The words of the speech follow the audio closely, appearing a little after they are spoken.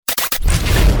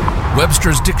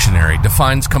Webster's Dictionary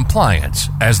defines compliance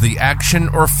as the action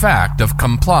or fact of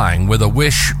complying with a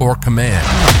wish or command.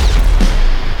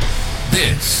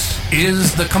 This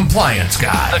is the Compliance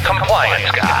Guy. The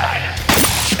Compliance Guy.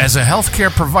 As a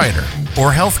healthcare provider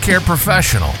or healthcare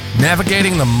professional,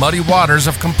 navigating the muddy waters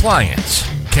of compliance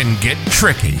can get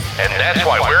tricky. And that's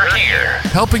why we're here.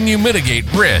 Helping you mitigate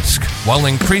risk while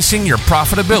increasing your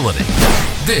profitability.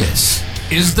 This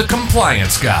is the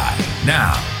Compliance Guy.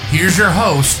 Now, here's your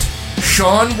host,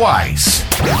 Sean Weiss.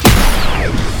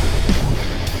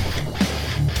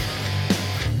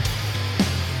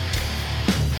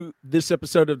 This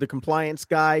episode of the Compliance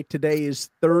Guy. Today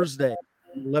is Thursday,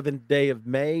 11th day of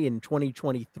May in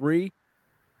 2023.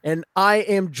 And I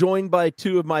am joined by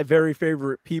two of my very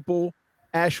favorite people,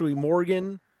 Ashley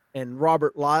Morgan and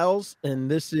Robert Liles. And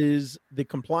this is the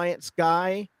Compliance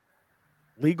Guy,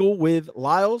 Legal with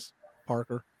Liles,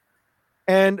 Parker.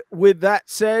 And with that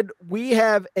said, we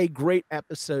have a great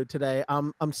episode today.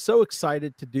 I'm so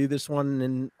excited to do this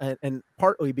one, and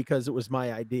partly because it was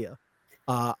my idea.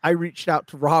 I reached out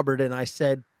to Robert and I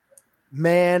said,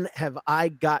 man, have I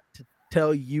got to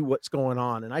tell you what's going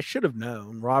on. And I should have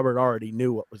known. Robert already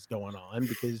knew what was going on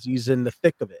because he's in the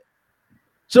thick of it.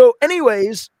 So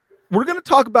anyways, we're going to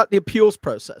talk about the appeals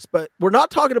process, but we're not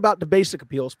talking about the basic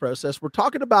appeals process. We're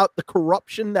talking about the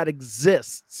corruption that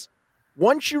exists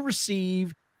once you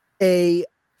receive a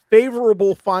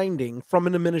favorable finding from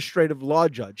an administrative law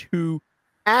judge who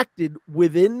acted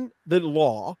within the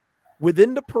law,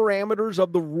 within the parameters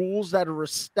of the rules that are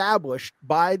established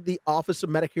by the Office of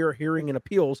Medicare Hearing and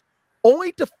Appeals,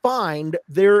 only to find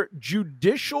their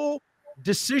judicial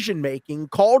decision-making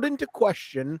called into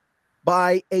question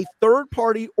by a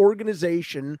third-party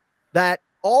organization that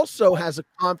also has a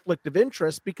conflict of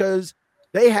interest because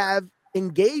they have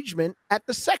engagement at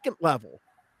the second level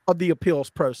of the appeals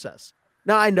process.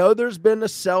 Now, I know there's been a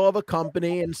sale of a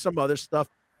company and some other stuff,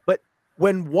 but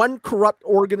when one corrupt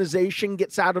organization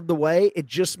gets out of the way, it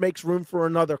just makes room for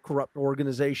another corrupt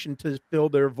organization to fill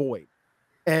their void.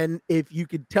 And if you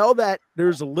could tell that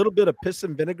there's a little bit of piss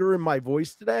and vinegar in my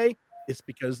voice today, it's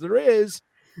because there is.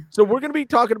 So we're going to be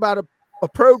talking about a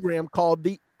program called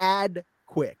the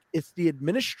AdQIC. It's the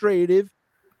Administrative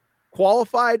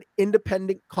Qualified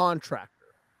Independent Contractor.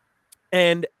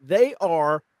 And they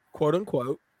are, quote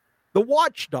unquote, the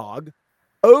watchdog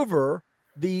over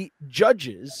the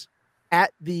judges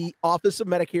at the Office of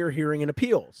Medicare Hearing and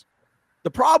Appeals.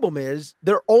 The problem is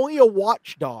they're only a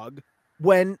watchdog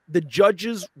when the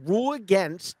judges rule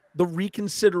against the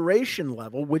reconsideration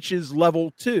level, which is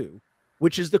level 2,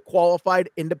 which is the qualified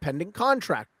independent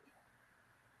contractor.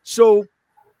 So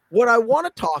what I want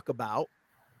to talk about,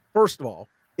 first of all,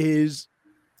 is,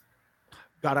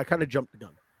 God, I kind of jumped the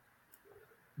gun.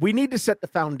 We need to set the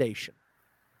foundation.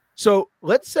 So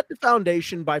let's set the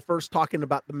foundation by first talking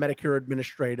about the Medicare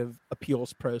Administrative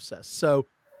Appeals process. So,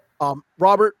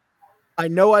 Robert, I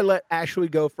know I let Ashley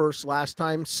go first last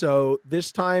time, so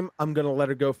this time I'm going to let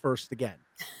her go first again.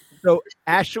 So,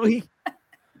 Ashley,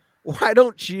 why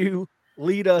don't you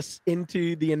lead us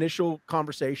into the initial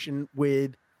conversation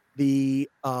with the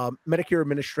Medicare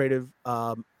Administrative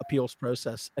Appeals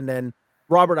process? And then,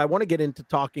 Robert, I want to get into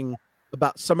talking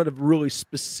about some of the really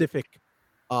specific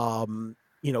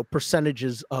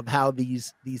percentages of how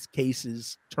these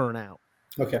cases turn out.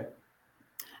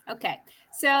 Okay.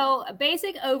 So a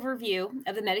basic overview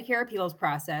of the Medicare appeals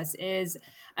process is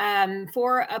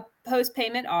for a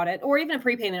post-payment audit or even a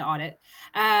prepayment audit,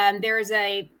 there is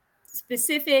a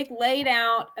specific laid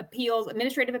out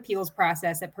administrative appeals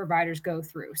process that providers go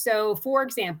through. So for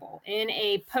example, in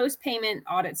a post-payment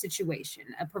audit situation,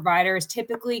 a provider is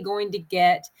typically going to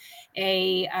get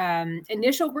a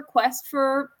initial request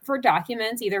for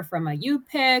documents, either from a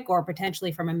UPIC or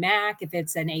potentially from a MAC if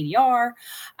it's an ADR,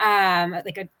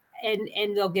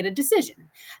 and they'll get a decision.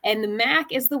 And the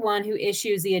MAC is the one who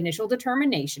issues the initial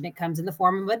determination. It comes in the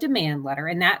form of a demand letter,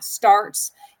 and that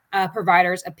starts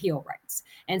providers' appeal rights.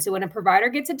 And so when a provider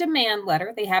gets a demand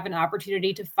letter, they have an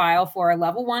opportunity to file for a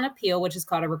level 1 appeal, which is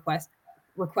called a request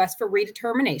for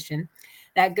redetermination.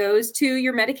 That goes to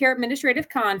your Medicare administrative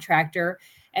contractor,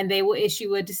 and they will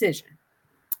issue a decision.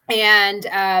 And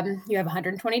you have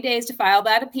 120 days to file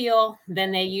that appeal.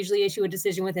 Then they usually issue a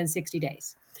decision within 60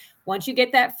 days. Once you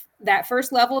get that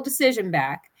first level decision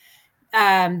back,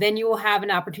 then you will have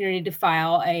an opportunity to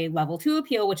file a level 2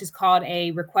 appeal, which is called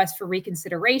a request for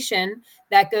reconsideration.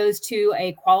 That goes to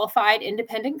a qualified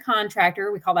independent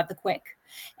contractor. We call that the QUIC.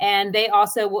 And they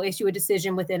also will issue a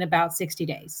decision within about 60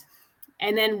 days.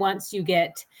 And then once you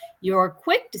get your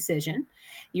quick decision,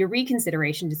 your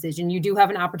reconsideration decision, you do have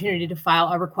an opportunity to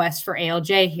file a request for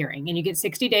ALJ hearing, and you get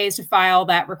 60 days to file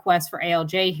that request for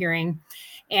ALJ hearing.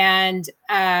 And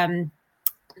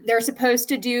they're supposed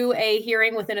to do a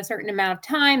hearing within a certain amount of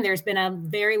time. There's been a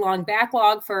very long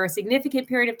backlog for a significant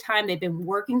period of time. They've been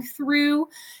working through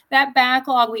that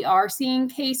backlog. We are seeing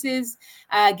cases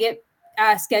get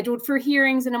scheduled for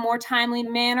hearings in a more timely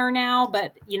manner now.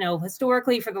 But,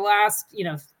 historically for the last,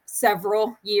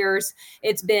 several years,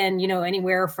 it's been,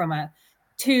 anywhere from a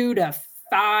 2 to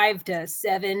 5 to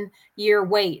 7 year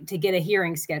wait to get a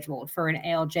hearing scheduled for an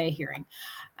ALJ hearing.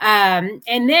 And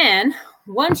then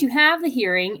once you have the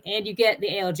hearing and you get the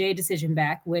ALJ decision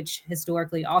back, which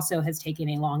historically also has taken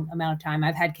a long amount of time.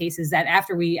 I've had cases that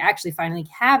after we actually finally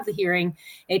have the hearing,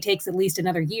 it takes at least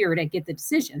another year to get the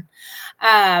decision.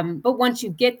 But once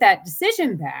you get that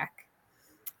decision back,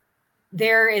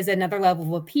 there is another level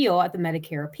of appeal at the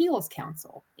Medicare Appeals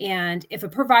Council. And if a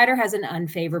provider has an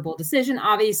unfavorable decision,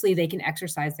 obviously they can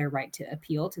exercise their right to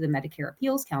appeal to the Medicare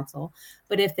Appeals Council.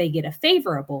 But if they get a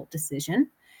favorable decision,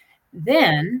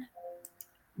 then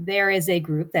there is a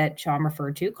group that Sean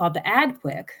referred to called the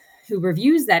AdQIC, who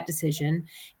reviews that decision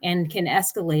and can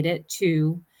escalate it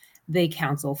to the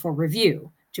council for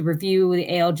review, to review the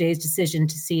ALJ's decision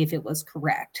to see if it was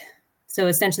correct. So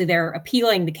essentially they're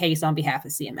appealing the case on behalf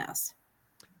of CMS.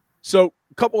 So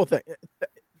a couple of things.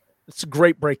 It's a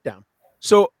great breakdown.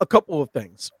 So a couple of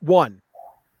things. One,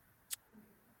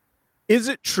 is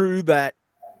it true that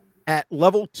at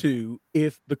level 2,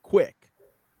 if the quick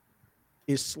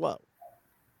is slow,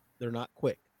 they're not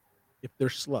quick, if they're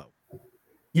slow,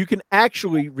 you can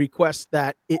actually request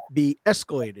that it be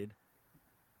escalated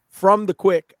from the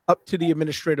quick up to the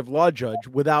administrative law judge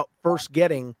without first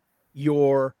getting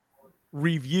your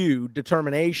review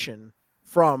determination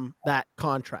from that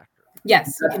contractor?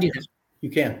 Yes, you can do that. You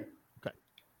can. Okay.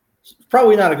 It's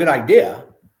probably not a good idea,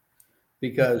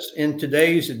 because in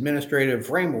today's administrative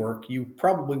framework, you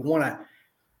probably want to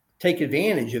take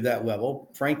advantage of that level.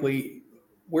 Frankly,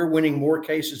 we're winning more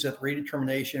cases at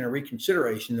redetermination and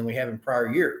reconsideration than we have in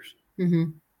prior years.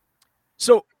 Mm-hmm.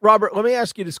 So, Robert, let me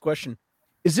ask you this question.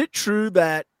 Is it true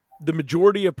that the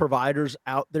majority of providers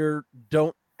out there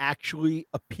don't actually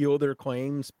appeal their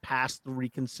claims past the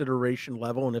reconsideration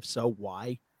level? And if so,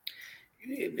 why?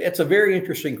 It's a very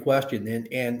interesting question.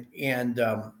 And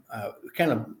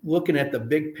kind of looking at the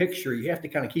big picture, you have to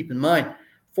kind of keep in mind,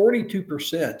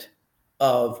 42%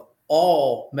 of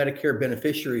all Medicare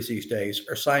beneficiaries these days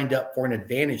are signed up for an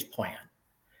Advantage plan.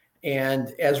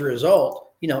 And as a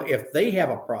result, if they have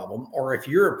a problem, or if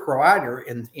you're a provider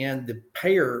and the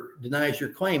payer denies your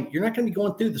claim, you're not going to be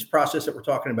going through this process that we're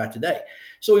talking about today.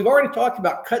 So we've already talked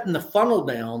about cutting the funnel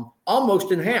down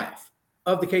almost in half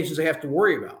of the cases they have to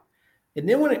worry about. And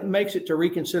then when it makes it to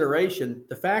reconsideration,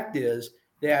 the fact is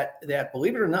that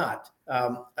believe it or not,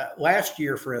 last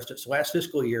year, for instance, last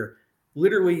fiscal year,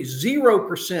 literally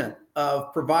 0%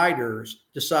 of providers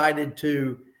decided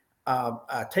to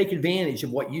take advantage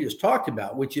of what you just talked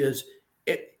about, which is,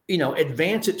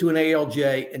 advance it to an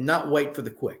ALJ and not wait for the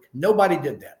quick. Nobody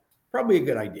did that. Probably a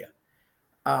good idea.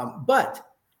 But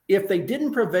if they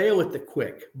didn't prevail at the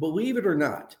quick, believe it or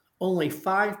not, only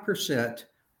 5%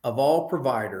 of all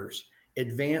providers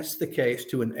advance the case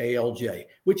to an ALJ,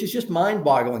 which is just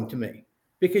mind-boggling to me,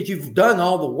 because you've done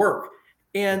all the work.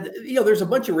 And, there's a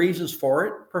bunch of reasons for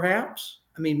it, perhaps.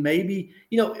 I mean, maybe,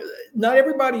 not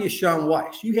everybody is Sean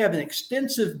Weiss. You have an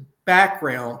extensive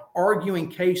background arguing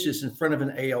cases in front of an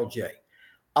ALJ.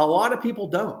 A lot of people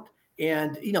don't.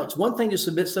 And, it's one thing to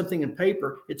submit something in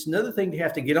paper. It's another thing to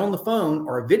have to get on the phone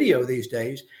or a video these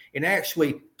days and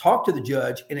actually talk to the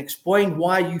judge and explain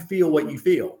why you feel what you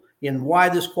feel and why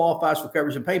this qualifies for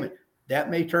coverage and payment. That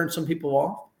may turn some people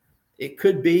off. It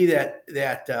could be that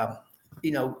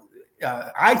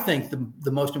I think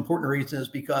the most important reason is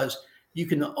because you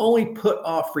can only put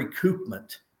off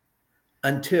recoupment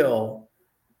until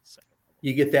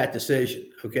you get that decision.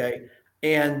 Okay.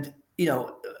 And,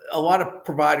 a lot of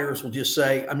providers will just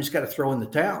say, I'm just got to throw in the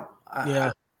towel.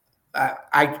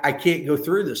 I can't go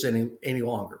through this any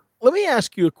longer. Let me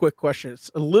ask you a quick question. It's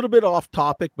a little bit off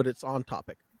topic, but it's on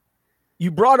topic.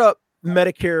 You brought up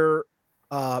Medicare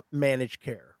managed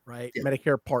care, right? Yeah.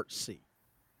 Medicare Part C.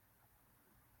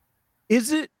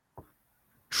 Is it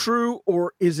true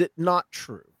or is it not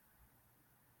true?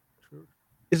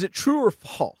 Is it true or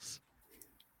false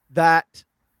that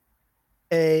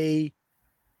a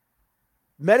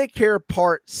Medicare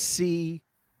Part C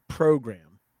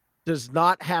program does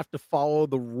not have to follow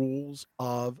the rules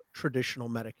of traditional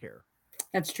Medicare?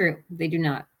 That's true. They do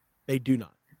not. They do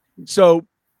not. So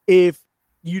if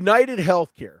United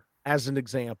Healthcare as an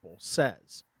example,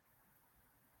 says,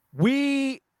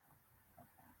 we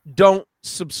don't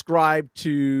subscribe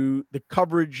to the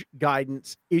coverage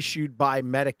guidance issued by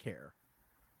Medicare.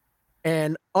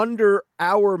 And under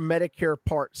our Medicare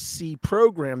Part C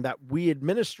program that we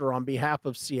administer on behalf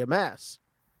of CMS,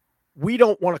 we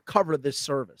don't want to cover this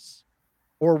service,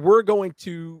 or we're going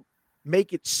to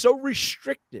make it so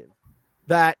restrictive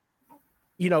that,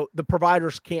 the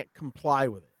providers can't comply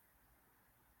with it.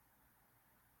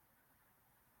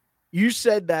 You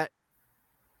said that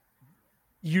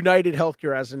United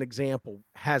Healthcare, as an example,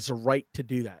 has a right to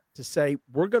do that, to say,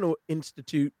 we're going to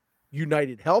institute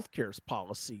United Healthcare's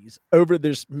policies over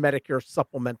this Medicare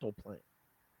supplemental plan.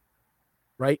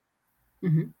 Right?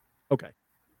 Mm-hmm. Okay.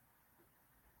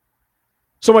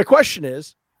 So my question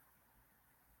is,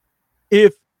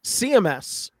 if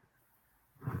CMS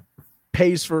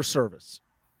pays for a service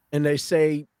and they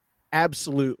say,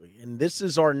 absolutely, and this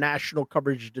is our national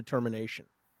coverage determination,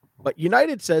 but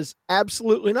United says,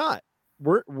 absolutely not.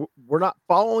 We're not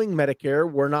following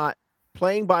Medicare. We're not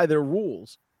playing by their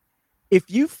rules.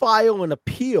 If you file an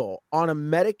appeal on a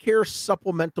Medicare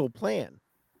supplemental plan,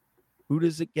 who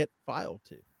does it get filed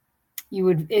to?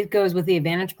 It goes with the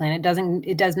Advantage plan.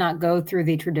 It does not go through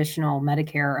the traditional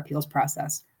Medicare appeals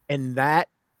process. And that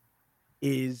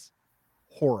is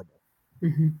horrible.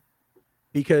 Mm-hmm.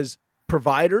 Because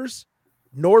providers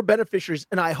nor beneficiaries,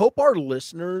 and I hope our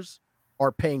listeners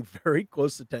are paying very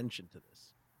close attention to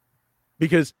this,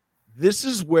 because this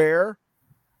is where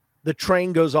the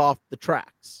train goes off the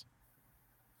tracks.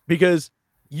 Because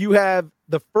you have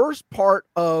the first part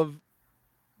of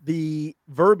the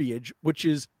verbiage, which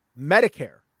is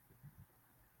Medicare,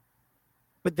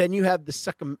 but then you have the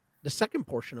second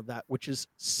portion of that, which is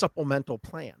supplemental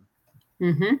plan.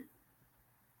 Mm-hmm.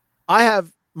 I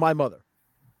have my mother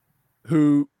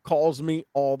who calls me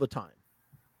all the time.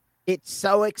 It's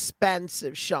so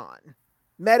expensive, Sean.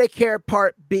 Medicare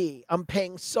Part B, I'm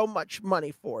paying so much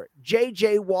money for it.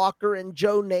 J.J. Walker and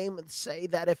Joe Namath say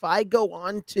that if I go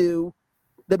on to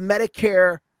the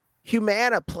Medicare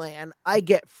Humana plan, I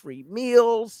get free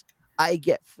meals, I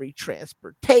get free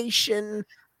transportation,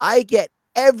 I get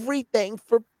everything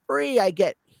for free. I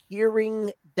get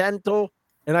hearing, dental.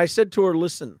 And I said to her,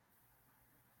 listen,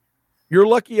 you're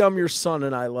lucky I'm your son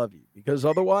and I love you, because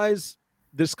otherwise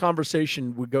this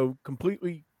conversation would go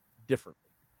completely differently.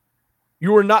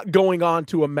 You are not going on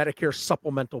to a Medicare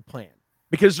supplemental plan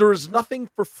because there is nothing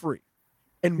for free.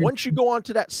 And once you go on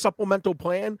to that supplemental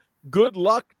plan, good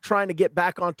luck trying to get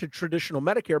back onto traditional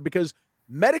Medicare, because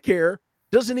Medicare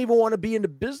doesn't even want to be in the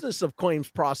business of claims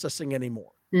processing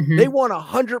anymore. Mm-hmm. They want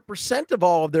 100% of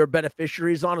all of their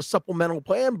beneficiaries on a supplemental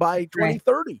plan by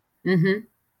 2030. Right. Mm-hmm.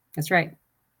 That's right.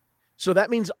 So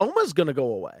that means OMA's going to go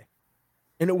away,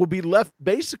 and it will be left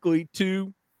basically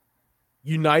to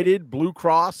United, Blue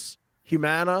Cross,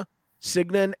 Humana,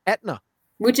 Cigna, and Aetna.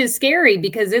 Which is scary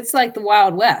because it's like the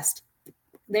Wild West.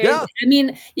 I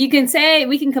mean, you can say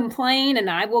we can complain, and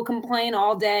I will complain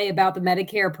all day about the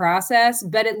Medicare process,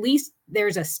 but at least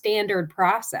there's a standard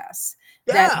process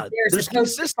that they're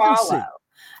supposed to follow.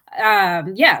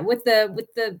 With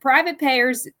the private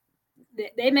payers,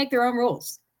 they make their own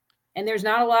rules, and there's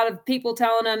not a lot of people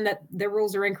telling them that their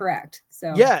rules are incorrect.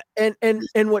 So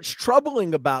and what's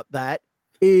troubling about that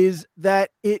is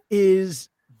that it is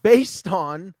based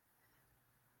on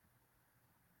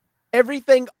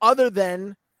everything other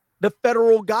than the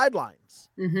federal guidelines.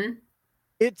 Mm-hmm.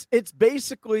 It's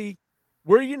basically,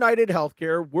 we're United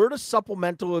Healthcare. We're the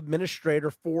supplemental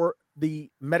administrator for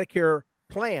the Medicare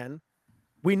plan.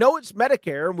 We know it's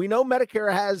Medicare. We know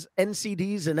Medicare has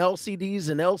NCDs and LCDs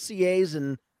and LCAs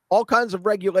and all kinds of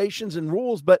regulations and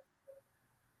rules, but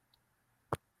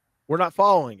we're not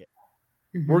following it.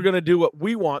 Mm-hmm. We're going to do what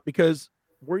we want because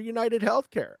we're United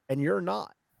Healthcare and you're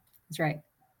not. That's right.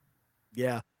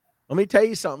 Yeah. Let me tell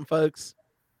you something, folks.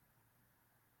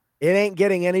 It ain't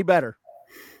getting any better.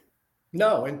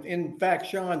 No. In fact,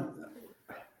 Sean,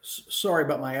 sorry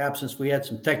about my absence. We had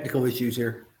some technical issues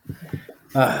here.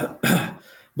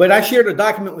 But I shared a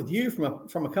document with you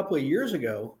from a couple of years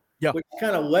ago, which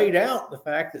kind of laid out the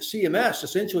fact that CMS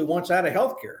essentially wants out of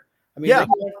healthcare. I mean, they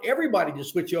want everybody to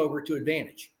switch over to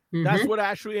Advantage. Mm-hmm. That's what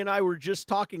Ashley and I were just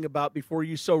talking about before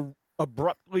you so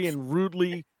abruptly and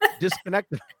rudely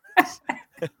disconnected.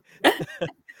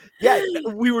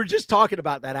 We were just talking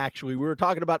about that, actually. We were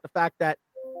talking about the fact that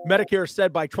Medicare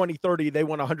said by 2030 they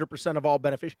want 100% of all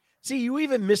beneficiaries. See, you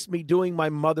even missed me doing my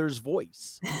mother's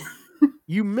voice.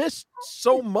 You missed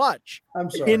so much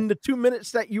in the 2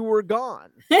 minutes that you were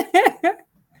gone.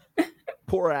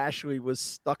 Poor Ashley was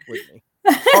stuck with me.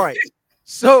 All right.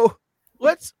 So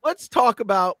let's talk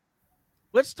about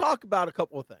let's talk about a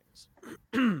couple of things.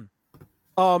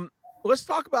 Let's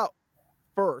talk about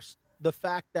first the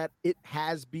fact that it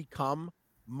has become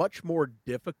much more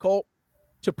difficult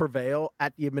to prevail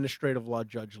at the administrative law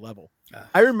judge level.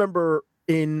 I remember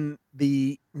in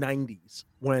the 90s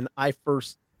when I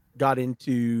first got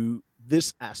into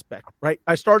this aspect, right?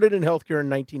 I started in healthcare in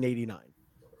 1989.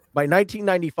 By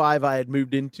 1995, I had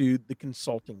moved into the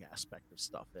consulting aspect of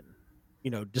stuff and,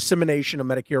 dissemination of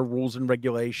Medicare rules and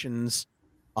regulations,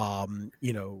 coding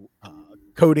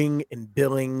and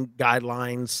billing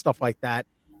guidelines, stuff like that.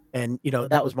 And,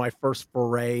 that was my first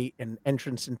foray and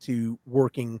entrance into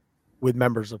working with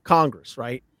members of Congress,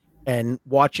 right? And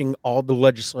watching all the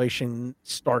legislation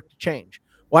start to change.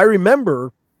 Well, I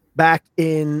remember back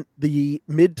in the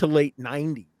mid to late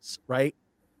 90s, right?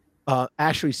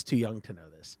 Ashley's too young to know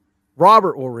this.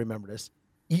 Robert will remember this.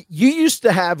 You used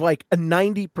to have like a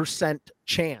 90%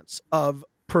 chance of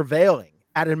prevailing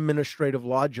at an administrative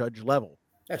law judge level.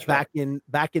 That's back right.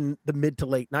 Back in the mid to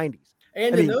late 90s.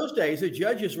 And in those days, the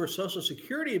judges were Social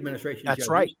Security Administration that's judges.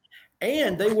 Right.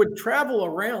 And they would travel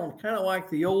around kind of like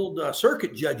the old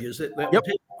circuit judges that would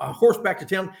take a horseback to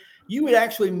town. You would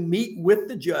actually meet with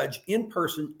the judge in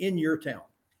person in your town.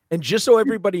 And just so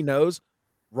everybody knows,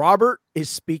 Robert is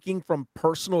speaking from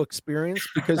personal experience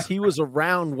because he was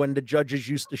around when the judges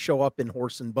used to show up in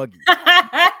horse and buggy.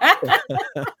 A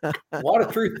lot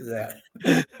of truth to that.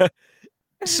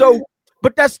 So,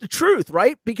 but that's the truth,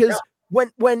 right? Because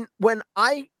when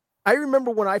I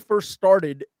remember when I first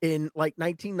started in like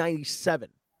 1997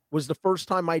 was the first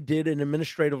time I did an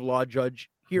administrative law judge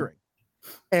hearing.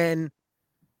 And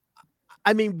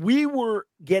I mean, we were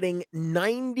getting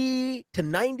 90 to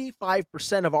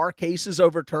 95% of our cases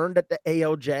overturned at the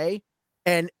ALJ.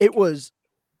 And it was,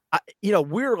 we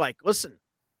were like, listen,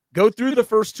 go through the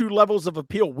first two levels of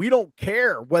appeal. We don't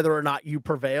care whether or not you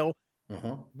prevail.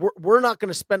 We're not going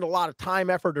to spend a lot of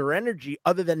time, effort, or energy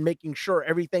other than making sure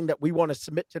everything that we want to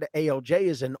submit to the ALJ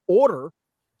is in order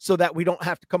so that we don't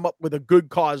have to come up with a good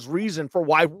cause reason for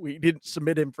why we didn't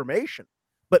submit information.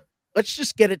 But let's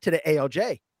just get it to the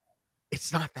ALJ.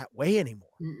 It's not that way anymore.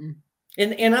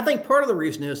 And I think part of the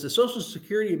reason is the Social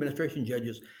Security Administration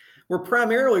judges were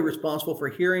primarily responsible for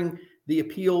hearing the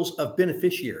appeals of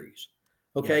beneficiaries.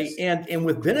 Okay. Yes. And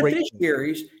with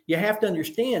beneficiaries, you have to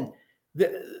understand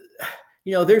that,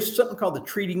 there's something called the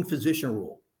treating physician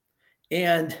rule.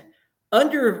 And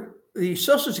under the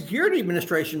Social Security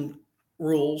Administration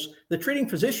rules, the treating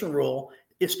physician rule,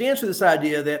 it stands for this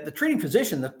idea that the treating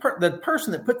physician, the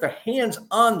person that put their hands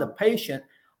on the patient,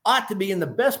 ought to be in the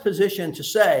best position to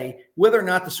say whether or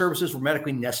not the services were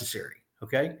medically necessary.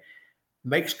 Okay.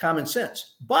 Makes common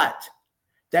sense. But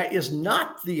that is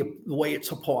not the way it's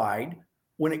applied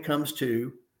when it comes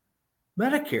to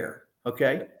Medicare.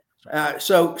 Okay.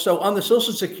 So on the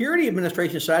Social Security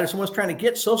Administration side, if someone's trying to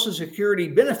get Social Security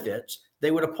benefits, they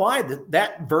would apply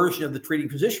that version of the treating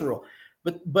physician rule.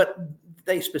 But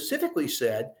they specifically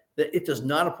said that it does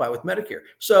not apply with Medicare.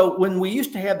 So when we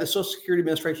used to have the Social Security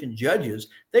Administration judges,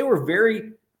 they were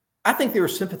I think they were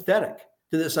sympathetic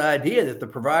to this idea that the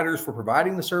providers were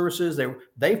providing the services.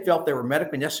 They felt they were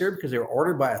medically necessary because they were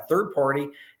ordered by a third party.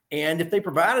 And if they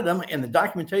provided them and the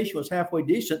documentation was halfway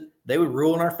decent, they would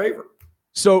rule in our favor.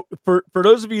 So for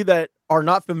those of you that are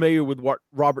not familiar with what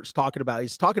Robert's talking about,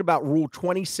 he's talking about Rule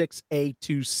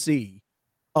 26A2C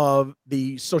of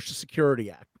the Social Security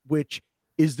Act, which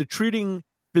is the treating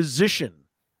physician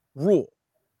rule,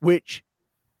 which,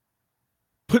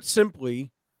 put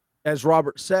simply, as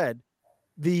Robert said,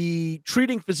 the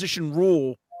treating physician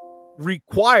rule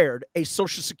required a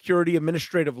Social Security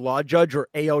Administrative Law Judge or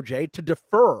ALJ to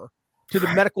defer to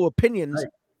the medical opinions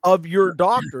of your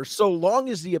doctor, so long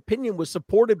as the opinion was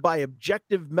supported by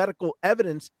objective medical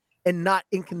evidence and not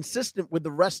inconsistent with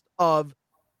the rest of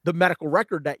the medical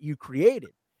record that you created.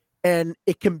 And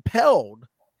it compelled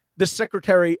the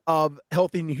Secretary of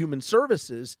Health and Human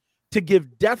Services to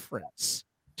give deference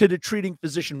to the treating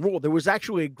physician rule. There was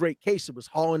actually a great case. It was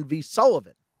Holland v.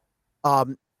 Sullivan.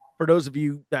 For those of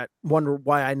you that wonder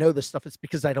why I know this stuff, it's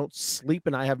because I don't sleep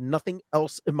and I have nothing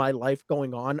else in my life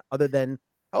going on other than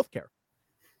healthcare.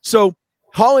 So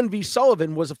Holland v.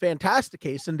 Sullivan was a fantastic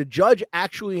case. And the judge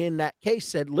actually in that case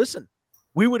said, listen,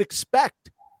 we would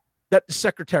expect that the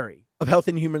Secretary of Health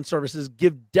and Human Services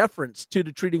give deference to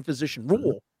the treating physician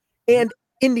rule. And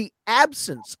in the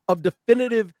absence of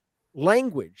definitive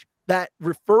language that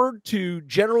referred to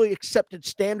generally accepted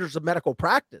standards of medical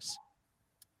practice,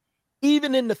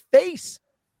 even in the face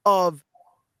of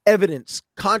evidence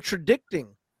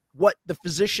contradicting what the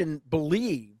physician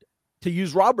believed, to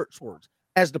use Robert's words,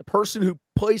 as the person who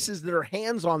places their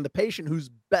hands on the patient who's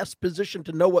best positioned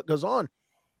to know what goes on,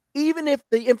 even if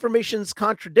the information is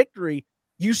contradictory,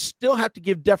 you still have to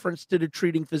give deference to the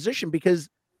treating physician because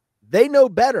they know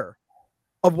better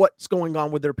of what's going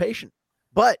on with their patient.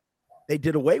 But they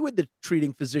did away with the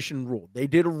treating physician rule. They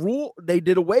did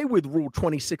away with Rule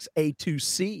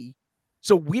 26A2C.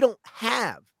 So we don't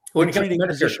have when the it comes to treating Medicare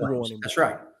physician rule claims. anymore. That's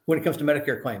right. When it comes to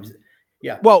Medicare claims.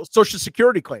 Yeah. Well, Social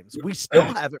Security claims. We still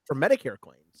have it for Medicare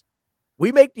claims.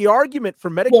 We make the argument for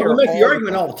Medicare. Well, we make the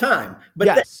argument all the time. But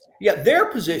yes. Their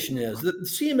position is that the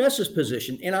CMS's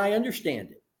position, and I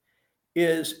understand it,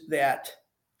 is that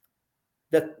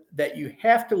you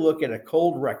have to look at a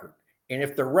cold record. And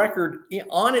if the record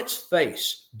on its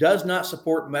face does not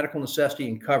support medical necessity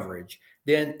and coverage,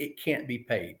 then it can't be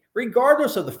paid,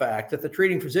 regardless of the fact that the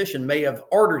treating physician may have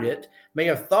ordered it, may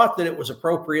have thought that it was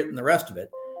appropriate and the rest of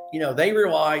it. They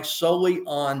rely solely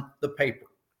on the paper.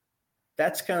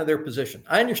 That's kind of their position.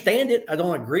 I understand it. I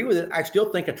don't agree with it. I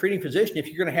still think a treating physician, if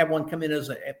you're going to have one come in as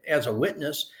a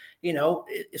witness,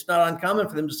 it's not uncommon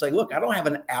for them to say, look, I don't have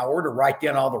an hour to write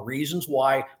down all the reasons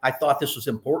why I thought this was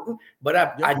important, but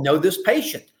I know this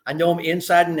patient. I know him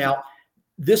inside and out.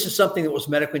 This is something that was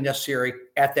medically necessary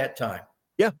at that time.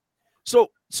 Yeah. So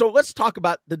let's talk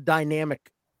about the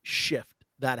dynamic shift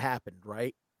that happened,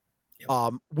 right?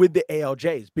 With the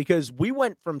ALJs, because we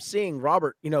went from seeing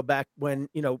Robert, back in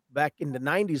the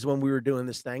 90s when we were doing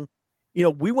this thing,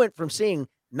 we went from seeing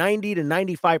 90 to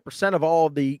 95% of all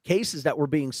of the cases that were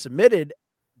being submitted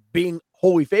being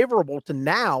wholly favorable to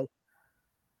now.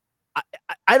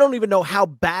 I don't even know how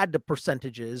bad the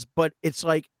percentage is, but it's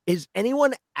like, is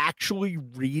anyone actually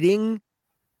reading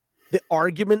the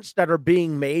arguments that are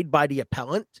being made by the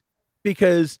appellant?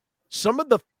 Because some of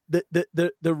the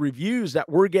reviews that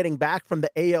we're getting back from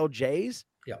the ALJs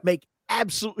make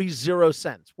absolutely zero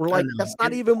sense. We're like, that's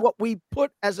not even what we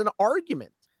put as an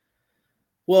argument.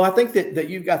 Well, I think that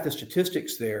you've got the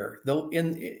statistics there. Though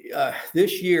in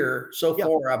this year so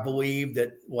far, I believe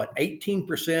that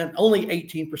only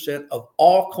 18% of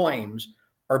all claims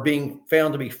are being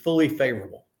found to be fully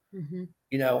favorable. Mm-hmm.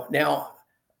 Now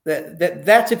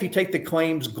that's if you take the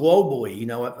claims globally,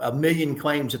 1 million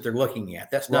claims that they're looking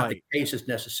at. That's not the cases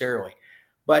necessarily,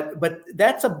 but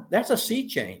that's a sea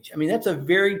change. I mean, that's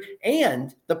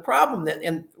and the problem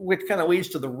which kind of leads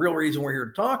to the real reason we're here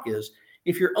to talk is,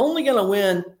 if you're only going to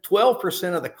win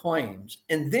 12% of the claims,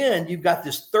 and then you've got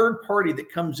this third party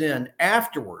that comes in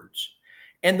afterwards,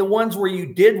 and the ones where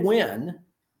you did win,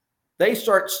 they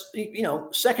start,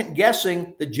 second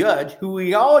guessing the judge, who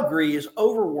we all agree is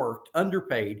overworked,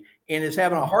 underpaid, and is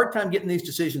having a hard time getting these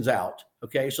decisions out.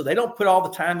 Okay. So they don't put all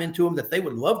the time into them that they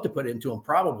would love to put into them,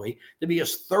 probably, to be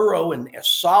as thorough and as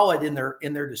solid in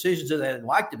their decisions as they'd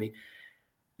like to be.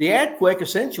 The AdQIC,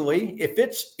 essentially, if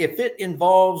it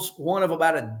involves one of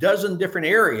about a dozen different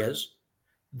areas,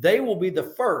 they will be the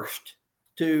first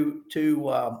to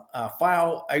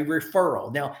file a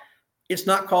referral. Now, it's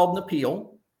not called an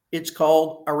appeal; it's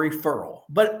called a referral.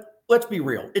 But let's be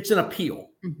real; it's an appeal.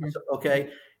 Mm-hmm. Okay,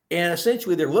 and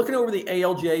essentially, they're looking over the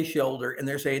ALJ's shoulder and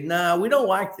they're saying, "No, we don't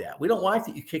like that. We don't like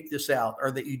that you kicked this out or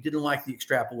that you didn't like the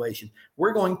extrapolation.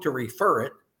 We're going to refer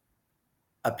it,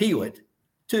 appeal it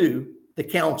to the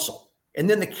council." And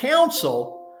then the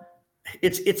council,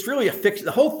 it's really a fix.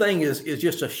 The whole thing is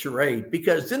just a charade,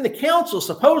 because then the council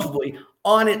supposedly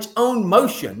on its own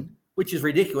motion, which is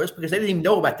ridiculous because they didn't even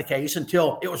know about the case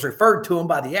until it was referred to them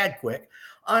by the AdQIC,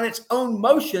 on its own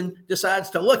motion decides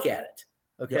to look at it.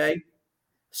 Okay. Yep.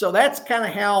 So that's kind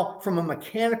of how, from a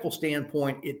mechanical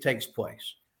standpoint, it takes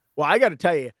place. Well, I got to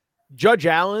tell you, Judge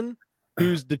Allen,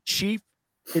 who's the chief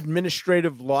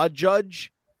administrative law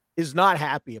judge, is not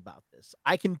happy about this.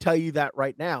 I can tell you that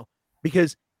right now,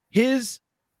 because his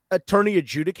attorney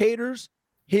adjudicators,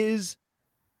 his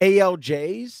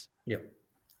ALJs,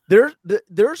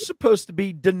 they're supposed to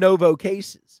be de novo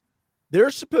cases.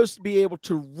 They're supposed to be able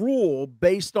to rule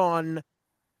based on,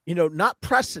 not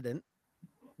precedent,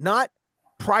 not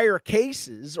prior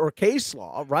cases or case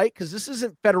law, right? Because this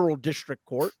isn't federal district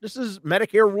court. This is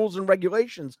Medicare rules and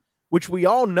regulations, which we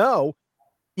all know,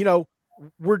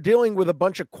 we're dealing with a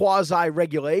bunch of quasi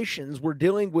regulations. We're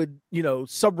dealing with,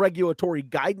 sub-regulatory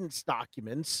guidance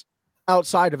documents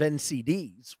outside of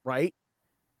NCDs, right?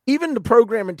 Even the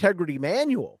program integrity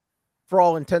manual, for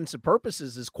all intents and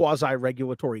purposes, is quasi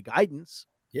regulatory guidance.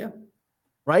 Yeah.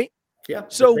 Right. Yeah.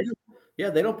 So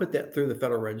they don't put that through the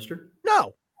Federal Register.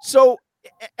 No. So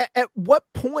at what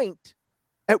point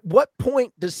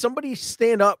does somebody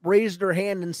stand up, raise their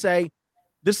hand and say,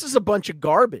 this is a bunch of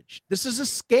garbage. This is a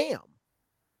scam.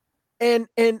 And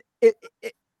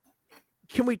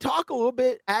can we talk a little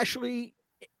bit, Ashley?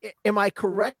 Am I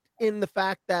correct in the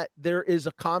fact that there is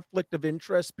a conflict of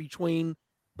interest between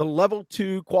the level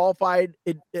 2 qualified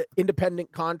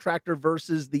independent contractor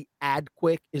versus the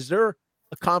AdQIC? Is there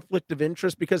a conflict of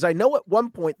interest? Because I know at one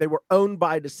point they were owned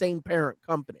by the same parent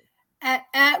company.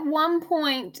 At one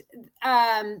point,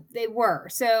 they were.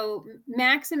 So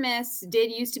Maximus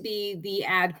did used to be the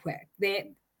AdQIC.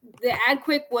 The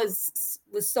AdQIC was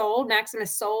sold.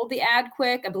 Maximus sold the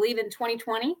AdQIC, I believe, in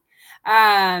 2020.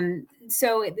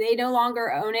 So they no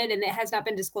longer own it, and it has not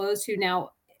been disclosed who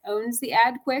now owns the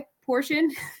AdQIC portion.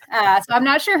 So I'm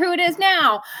not sure who it is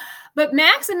now. But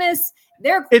Maximus,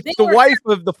 it's the wife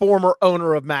of the former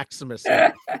owner of Maximus.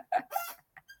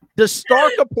 Does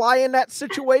Stark apply in that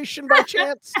situation by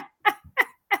chance?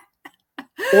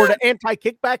 Or the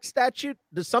anti-kickback statute?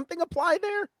 Does something apply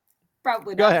there?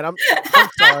 Probably not. Go ahead. I'm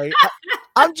sorry.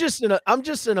 I'm just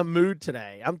in a mood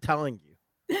today. I'm telling you.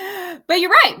 But you're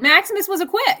right. Maximus was a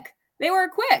quick. They were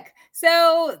quick.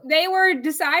 So they were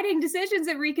deciding decisions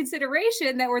of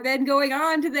reconsideration that were then going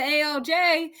on to the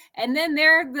ALJ. And then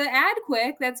they're the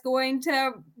AdQIC that's going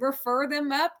to refer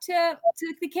them up to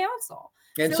the council.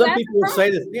 And some people will say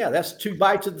that, yeah, that's 2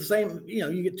 bites of the same,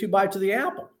 you get 2 bites of the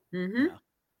apple. Mm-hmm.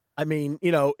 I mean,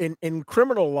 in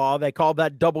criminal law, they call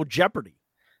that double jeopardy.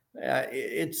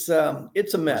 It's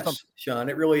a mess, Sean.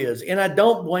 It really is. And I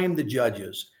don't blame the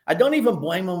judges. I don't even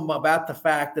blame them about the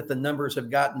fact that the numbers have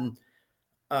gotten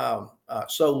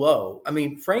so low. I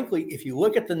mean, frankly, if you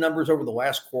look at the numbers over the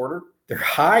last quarter, they're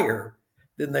higher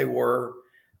than they were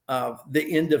the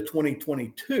end of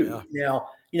 2022. Yeah.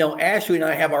 Now, Ashley and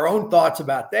I have our own thoughts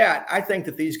about that. I think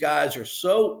that these guys are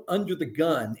so under the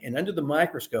gun and under the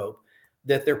microscope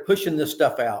that they're pushing this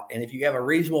stuff out. And if you have a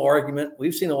reasonable argument,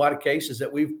 we've seen a lot of cases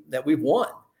that we've won.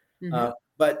 Mm-hmm.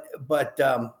 But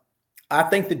I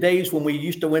think the days when we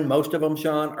used to win most of them,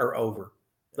 Sean, are over.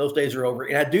 Those days are over.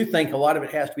 And I do think a lot of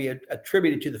it has to be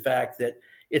attributed to the fact that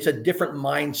it's a different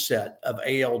mindset of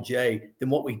ALJ than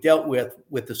what we dealt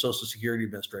with the Social Security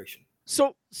Administration.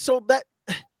 So that,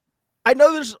 I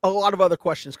know there's a lot of other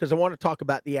questions because I want to talk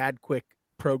about the AdQIC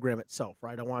program itself,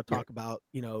 right? I want to talk about,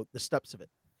 the steps of it.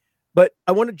 But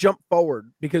I want to jump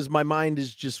forward because my mind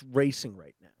is just racing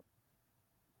right now.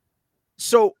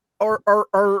 So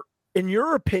are in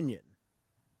your opinion,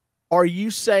 are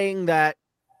you saying that,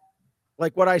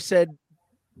 like what I said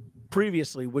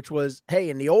previously, which was, hey,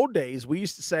 in the old days, we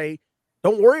used to say,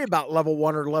 don't worry about level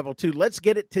 1 or level 2. Let's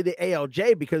get it to the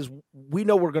ALJ because we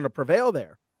know we're going to prevail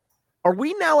there. Are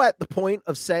we now at the point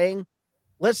of saying,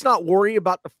 let's not worry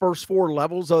about the first 4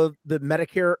 levels of the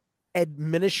Medicare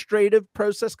administrative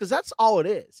process? Because that's all it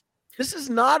is. This is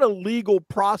not a legal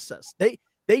process. They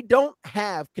don't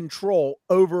have control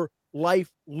over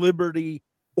life, liberty,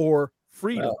 or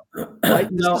freedom. Right?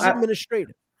 This is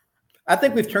administrative. I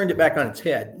think we've turned it back on its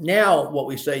head. Now what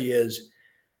we say is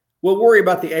we'll worry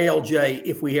about the ALJ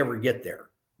if we ever get there.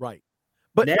 Right.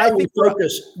 But now we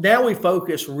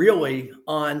focus really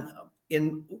on,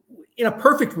 in a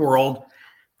perfect world,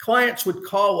 clients would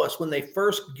call us when they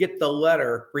first get the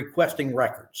letter requesting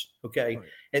records. Okay. Right.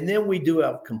 And then we do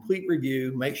a complete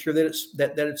review, make sure that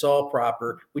it's all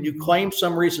proper. When you claim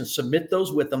summaries and submit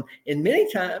those with them. And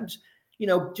many times,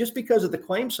 just because of the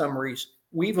claim summaries,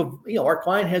 our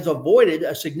client has avoided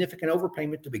a significant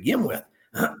overpayment to begin with.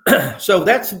 So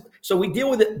we deal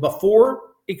with it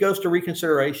before it goes to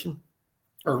reconsideration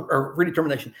or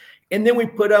redetermination. And then we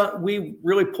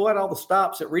really pull out all the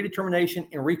stops at redetermination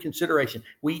and reconsideration.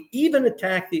 We even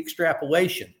attack the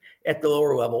extrapolation at the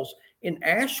lower levels. And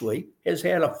Ashley has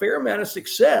had a fair amount of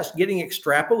success getting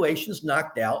extrapolations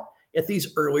knocked out at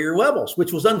these earlier levels,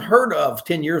 which was unheard of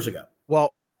 10 years ago.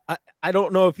 Well, I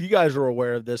don't know if you guys are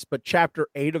aware of this, but Chapter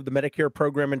 8 of the Medicare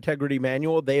Program Integrity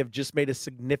Manual, they have just made a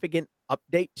significant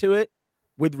update to it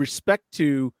with respect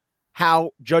to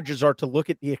how judges are to look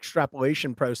at the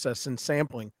extrapolation process and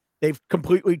sampling. They've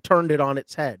completely turned it on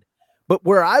its head. But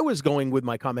where I was going with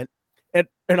my comment, and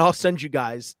I'll send you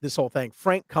guys this whole thing,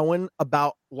 Frank Cohen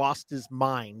about lost his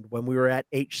mind when we were at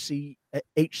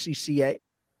HCCA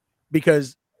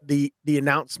because the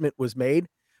announcement was made.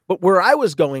 But where I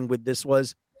was going with this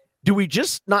was, do we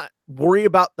just not worry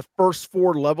about the first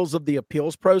 4 levels of the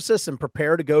appeals process and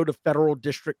prepare to go to federal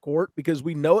district court? Because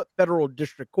we know at federal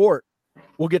district court,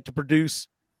 we'll get to produce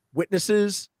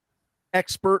witnesses,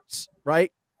 experts,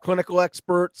 right? Clinical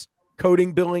experts,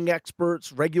 coding, billing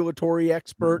experts, regulatory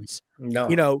experts.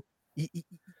 No.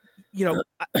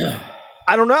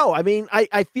 I don't know. I mean,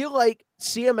 I feel like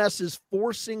CMS is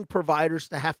forcing providers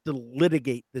to have to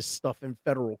litigate this stuff in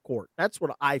federal court. That's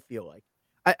what I feel like.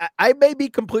 I may be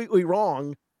completely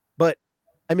wrong, but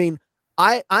I mean,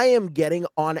 I am getting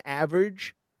on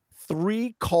average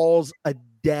 3 calls a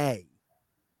day.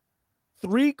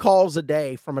 3 calls a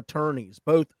day from attorneys,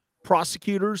 both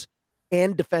prosecutors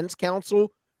and defense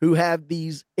counsel who have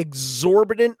these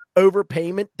exorbitant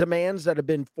overpayment demands that have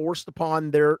been forced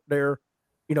upon their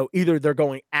either they're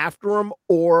going after them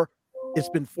or it's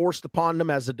been forced upon them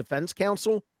as a defense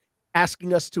counsel,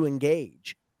 asking us to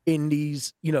engage in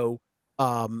these,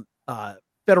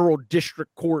 federal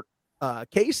district court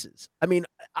cases. I mean,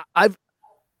 I've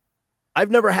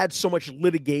never had so much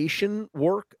litigation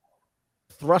work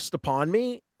thrust upon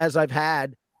me as I've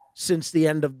had since the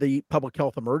end of the public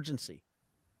health emergency.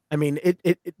 I mean,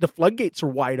 the floodgates are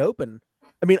wide open.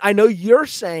 I mean, I know you're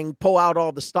saying pull out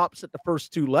all the stops at the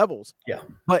first two levels. Yeah.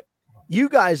 But you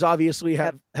guys obviously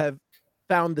have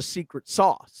found the secret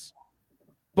sauce.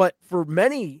 But for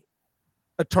many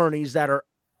attorneys that are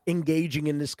engaging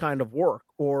in this kind of work,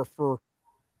 or for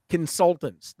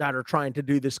consultants that are trying to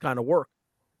do this kind of work,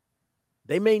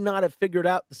 they may not have figured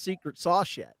out the secret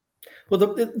sauce yet. Well,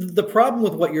 the problem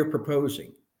with what you're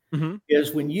proposing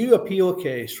is when you appeal a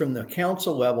case from the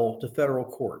council level to federal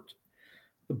court,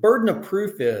 the burden of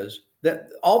proof is that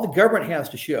all the government has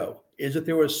to show is that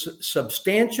there was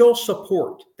substantial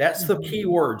support. That's the key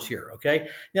words here. Okay.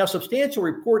 Now, substantial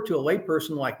report to a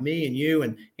layperson like me and you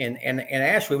and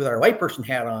Ashley with our layperson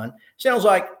hat on sounds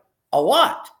like a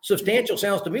lot. Substantial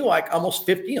sounds to me like almost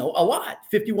 50, a lot,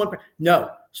 51%.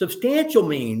 No, substantial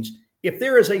means if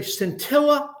there is a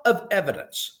scintilla of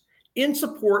evidence in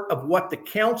support of what the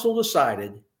council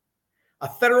decided, a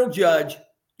federal judge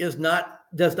does not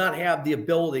have the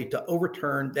ability to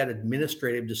overturn that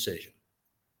administrative decision.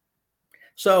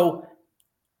 So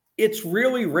it's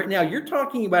really right now, you're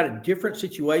talking about a different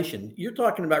situation. You're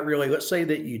talking about really, let's say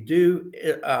that you do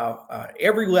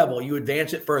every level, you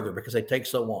advance it further because they take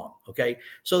so long. Okay.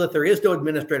 So that there is no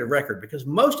administrative record, because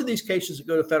most of these cases that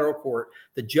go to federal court,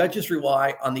 the judges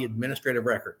rely on the administrative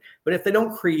record. But if they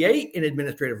don't create an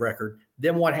administrative record,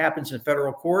 then what happens in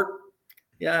federal court?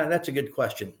 Yeah, that's a good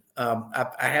question. I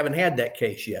haven't had that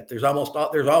case yet. There's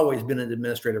always been an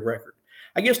administrative record.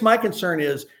 I guess my concern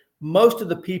is most of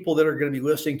the people that are going to be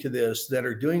listening to this that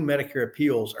are doing Medicare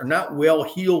appeals are not well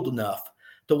heeled enough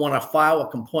to want to file a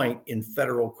complaint in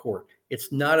federal court.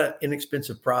 It's not an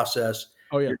inexpensive process.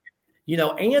 Oh, yeah.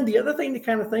 And the other thing to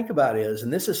kind of think about is,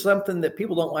 and this is something that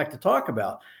people don't like to talk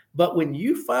about, but when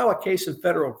you file a case in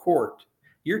federal court,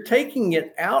 you're taking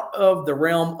it out of the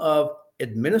realm of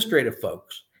administrative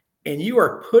folks, and you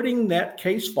are putting that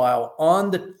case file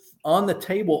on the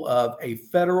table of a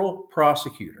federal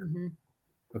prosecutor. Mm-hmm.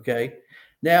 Okay.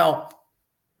 Now,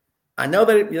 I know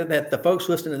that the folks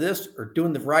listening to this are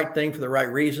doing the right thing for the right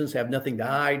reasons, have nothing to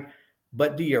hide.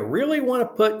 But do you really want to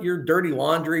put your dirty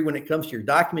laundry when it comes to your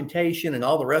documentation and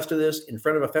all the rest of this in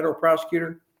front of a federal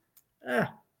prosecutor? I'm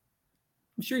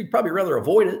sure you'd probably rather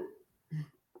avoid it.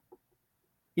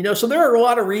 So there are a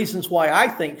lot of reasons why I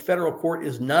think federal court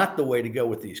is not the way to go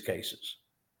with these cases.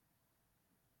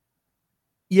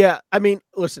 Yeah. I mean,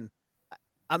 listen,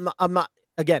 I'm not,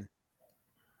 again,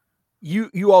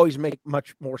 you always make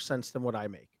much more sense than what I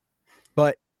make,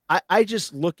 but I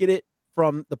just look at it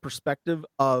from the perspective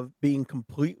of being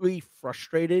completely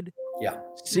frustrated. Yeah.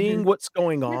 Seeing what's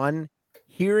going on,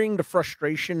 hearing the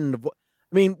frustration.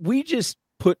 We just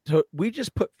put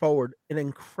forward an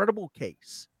incredible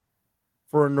case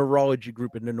for a neurology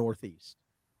group in the Northeast,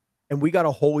 and we got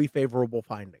a wholly favorable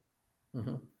finding.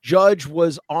 Mm-hmm. Judge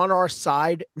was on our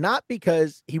side, not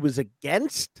because he was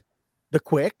against the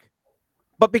AdQIC,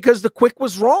 but because the AdQIC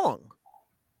was wrong.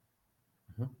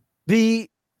 Mm-hmm. The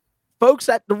folks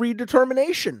at the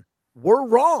redetermination were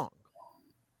wrong.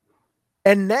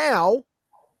 And now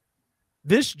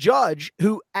this judge,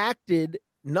 who acted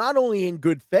not only in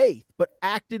good faith, but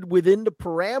acted within the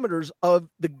parameters of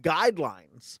the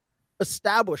guidelines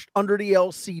established under the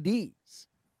LCDs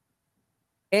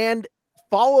and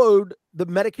followed the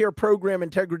Medicare Program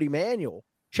Integrity Manual,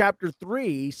 Chapter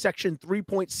 3, Section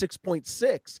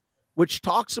 3.6.6, which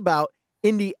talks about,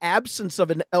 in the absence of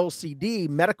an LCD,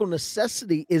 medical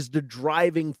necessity is the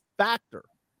driving factor.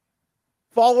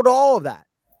 Followed all of that,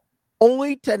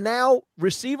 only to now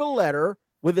receive a letter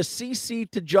with a CC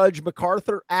to Judge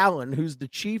MacArthur Allen, who's the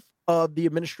chief of the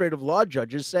administrative law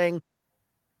judges, saying,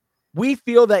 we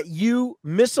feel that you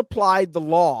misapplied the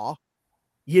law,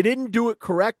 you didn't do it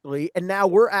correctly, and now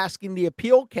we're asking the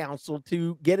appeal council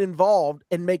to get involved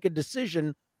and make a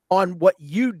decision on what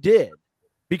you did,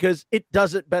 because it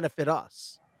doesn't benefit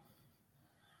us.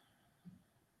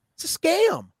 It's a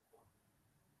scam.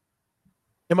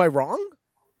 Am I wrong?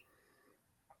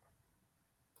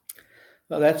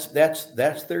 Well, that's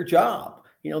their job.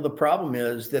 The problem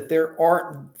is that there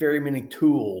aren't very many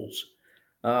tools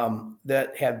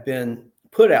that have been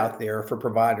put out there for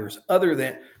providers, other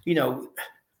than,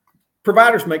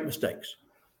 providers make mistakes.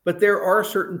 But there are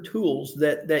certain tools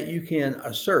that you can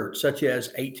assert, such as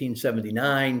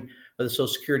 1879 of the Social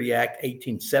Security Act,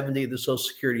 1870 of the Social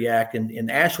Security Act,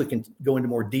 and Ashley can go into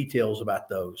more details about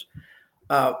those.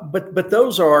 But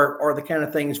those are the kind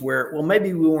of things where, well,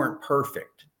 maybe we weren't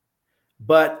perfect,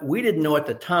 but we didn't know at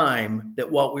the time that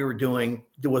what we were doing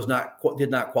did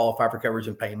not qualify for coverage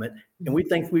and payment, and we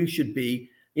think we should be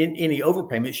in any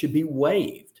overpayment should be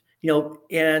waived.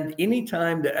 And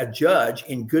anytime that a judge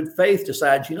in good faith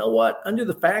decides, you know what, under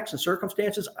the facts and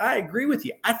circumstances, I agree with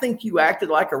you. I think you acted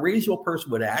like a reasonable person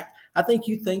would act. I think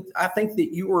that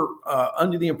you were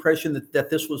under the impression that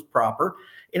this was proper,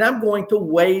 and I'm going to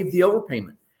waive the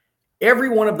overpayment. Every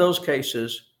one of those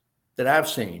cases that I've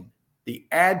seen, the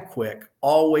AdQIC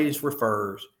always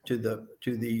refers to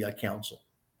the counsel.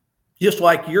 Just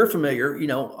like you're familiar,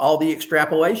 all the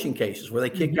extrapolation cases where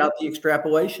they kick out the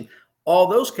extrapolation. All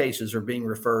those cases are being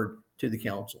referred to the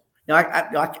counsel. Now,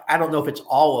 I don't know if it's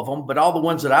all of them, but all the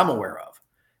ones that I'm aware of,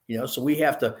 so we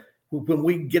have to, when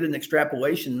we get an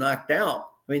extrapolation knocked out,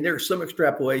 I mean, there are some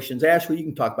extrapolations. Ashley, you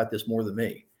can talk about this more than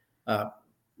me. Why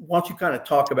don't you kind of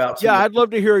talk about? I'd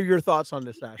love to hear your thoughts on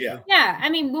this, Ashley. Yeah. I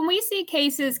mean, when we see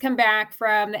cases come back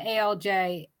from the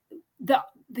ALJ,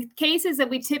 the cases that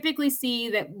we typically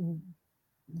see that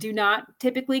do not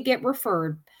typically get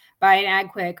referred by an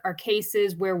AdQIC are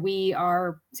cases where we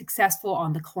are successful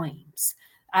on the claims.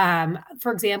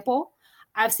 For example,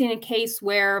 I've seen a case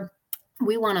where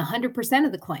we won 100%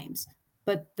 of the claims,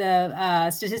 but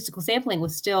the statistical sampling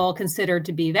was still considered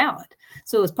to be valid.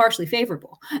 So it was partially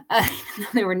favorable.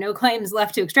 There were no claims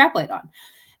left to extrapolate on.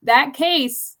 That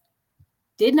case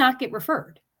did not get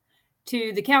referred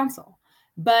to the counsel,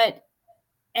 but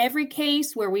every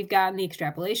case where we've gotten the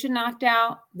extrapolation knocked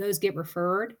out, those get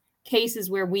referred. Cases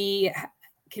where we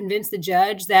convince the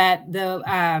judge that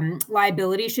the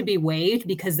liability should be waived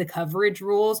because the coverage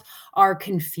rules are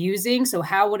confusing. So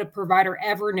how would a provider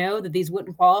ever know that these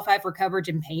wouldn't qualify for coverage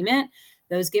and payment?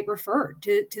 Those get referred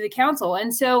to the counsel.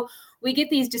 And so we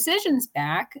get these decisions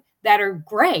back that are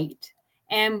great.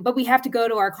 But we have to go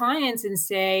to our clients and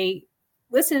say,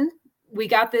 listen, we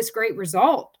got this great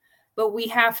result, but we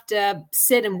have to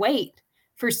sit and wait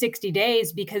for 60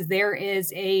 days because there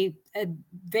is a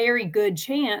very good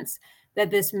chance that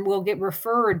this will get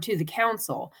referred to the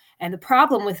counsel. And the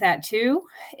problem with that too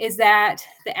is that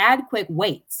the AdQIC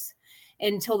waits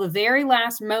until the very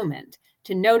last moment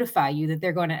to notify you that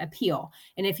they're going to appeal.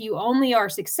 And if you only are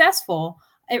successful,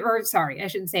 or sorry, I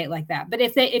shouldn't say it like that. But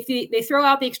if they throw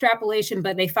out the extrapolation,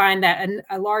 but they find that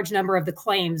a large number of the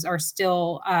claims are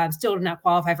still do not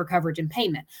qualify for coverage and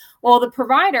payment. Well, the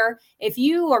provider, if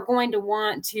you are going to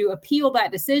want to appeal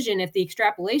that decision, if the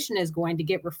extrapolation is going to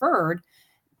get referred,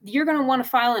 you're going to want to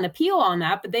file an appeal on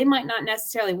that, but they might not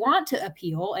necessarily want to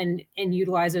appeal and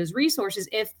utilize those resources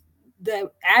if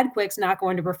the AdQIC's not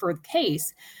going to refer the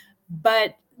case.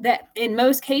 But that in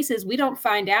most cases, we don't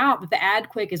find out that the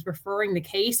AdQIC is referring the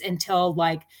case until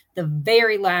like the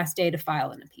very last day to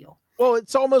file an appeal. Well,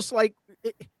 it's almost like,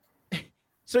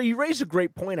 so you raise a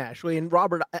great point, Ashley. And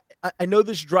Robert, I know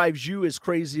this drives you as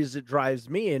crazy as it drives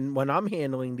me. And when I'm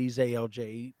handling these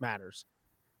ALJ matters,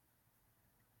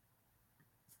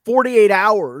 48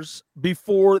 hours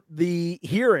before the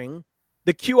hearing,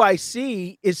 the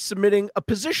QIC is submitting a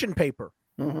position paper.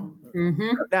 Mm-hmm.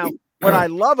 Mm-hmm. Now, what I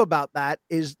love about that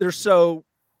is they're so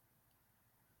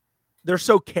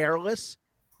careless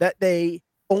that they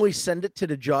only send it to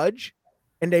the judge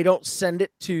and they don't send it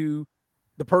to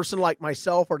the person like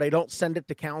myself, or they don't send it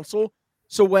to counsel.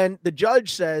 So when the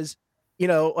judge says,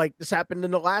 like this happened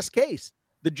in the last case,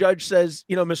 the judge says,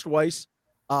 Mr. Weiss,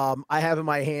 I have in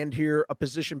my hand here a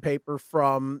position paper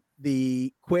from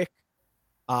the QIC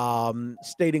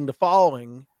stating the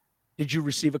following. Did you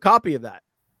receive a copy of that?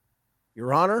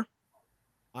 Your Honor,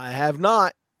 I have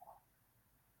not.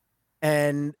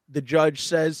 And the judge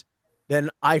says, then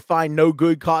I find no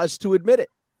good cause to admit it.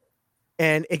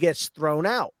 And it gets thrown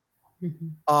out.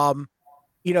 Mm-hmm.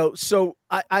 So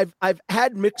I've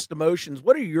had mixed emotions.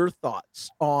 What are your thoughts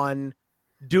on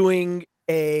doing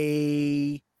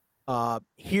a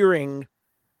hearing,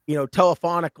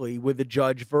 telephonically with the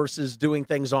judge versus doing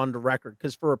things on the record?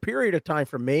 Because for a period of time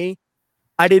for me,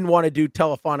 I didn't want to do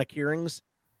telephonic hearings.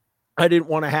 I didn't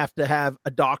want to have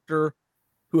a doctor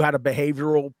who had a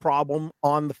behavioral problem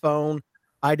on the phone.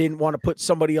 I didn't want to put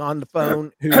somebody on the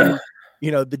phone who,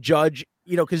 the judge,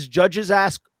 because judges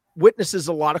ask witnesses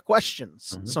a lot of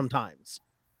questions sometimes.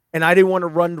 And I didn't want to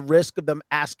run the risk of them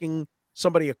asking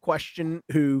somebody a question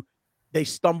who they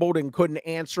stumbled and couldn't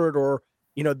answer it. Or,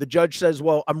 the judge says,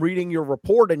 well, I'm reading your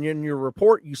report, and in your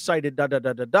report you cited da, da,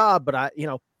 da, da, da, but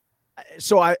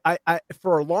so I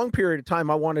for a long period of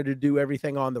time, I wanted to do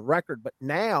everything on the record, but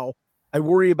now I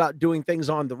worry about doing things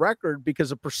on the record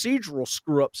because of procedural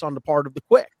screw ups on the part of the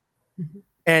quick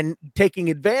and taking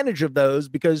advantage of those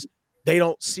because they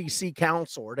don't CC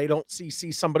counsel or they don't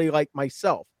CC somebody like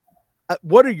myself.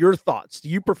 What are your thoughts? Do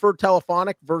you prefer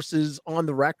telephonic versus on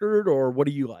the record, or what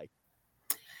do you like?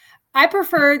 I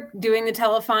prefer doing the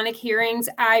telephonic hearings.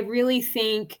 I really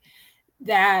think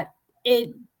that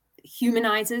it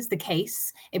humanizes the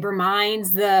case. It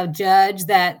reminds the judge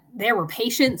that there were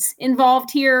patients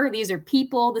involved here. These are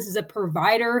people. This is a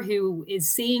provider who is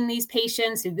seeing these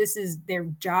patients. This is their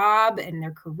job and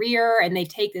their career, and they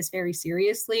take this very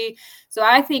seriously. So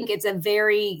I think it's a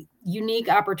very unique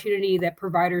opportunity that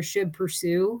providers should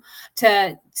pursue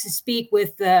to speak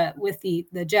with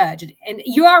the judge. And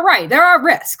you are right, there are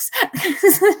risks.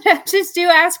 Judges do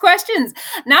ask questions,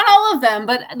 not all of them,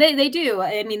 but they do.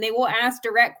 I mean, they will ask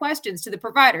direct questions to the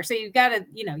provider, so you've got to,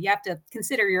 you have to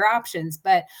consider your options.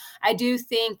 But I do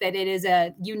think that it is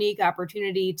a unique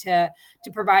opportunity to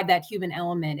provide that human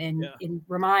element and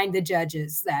remind the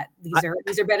judges that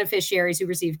these are beneficiaries who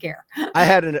receive care. I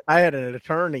had an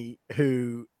attorney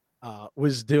who I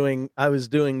was doing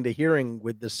the hearing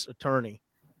with this attorney,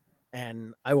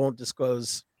 and I won't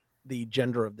disclose the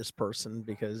gender of this person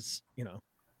because,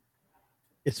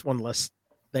 it's one less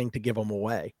thing to give them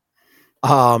away.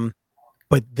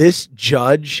 But this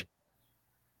judge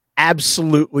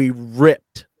absolutely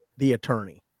ripped the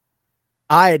attorney.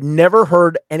 I had never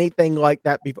heard anything like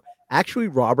that before. Actually,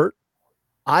 Robert,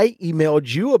 I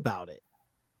emailed you about it,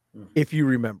 if you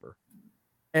remember.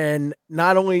 And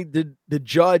not only did the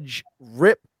judge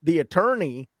rip the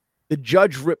attorney, the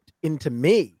judge ripped into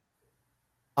me,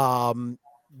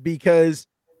 because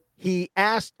he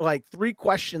asked like 3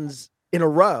 questions in a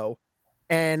row,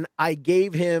 and I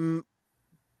gave him,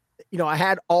 I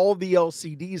had all the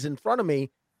LCDs in front of me,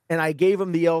 and I gave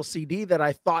him the LCD that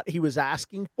I thought he was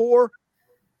asking for.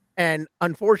 And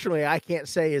unfortunately, I can't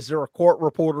say, is there a court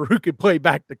reporter who could play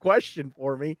back the question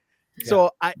for me? Yeah.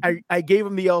 So I gave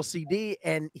him the LCD,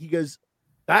 and he goes,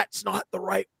 that's not the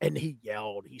right. And he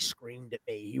yelled, he screamed at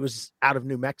me. He was out of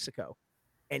New Mexico,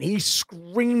 and he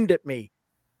screamed at me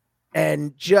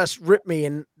and just ripped me.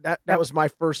 And that was my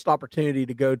first opportunity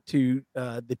to go to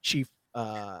the chief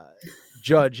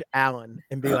judge, Allen,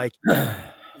 and be like,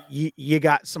 you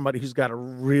got somebody who's got a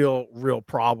real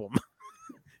problem.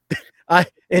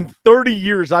 In 30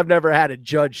 years, I've never had a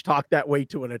judge talk that way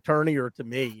to an attorney or to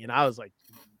me. And I was like,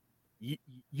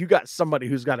 you got somebody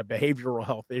who's got a behavioral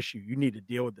health issue. You need to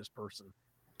deal with this person.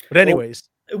 But anyways,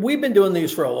 we've been doing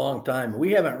these for a long time.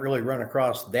 We haven't really run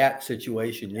across that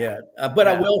situation yet. But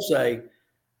I will say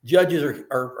judges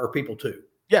are people too.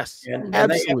 Yes, and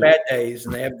they have bad days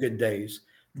and they have good days.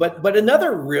 But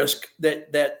another risk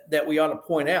that we ought to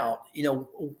point out,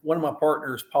 one of my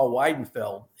partners, Paul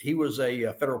Weidenfeld, he was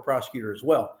a federal prosecutor as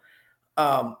well.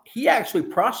 He actually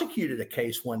prosecuted a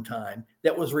case one time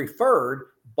that was referred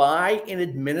by an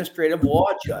administrative law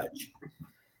judge.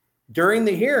 During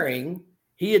the hearing,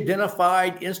 he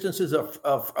identified instances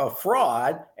of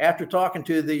fraud after talking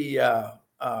to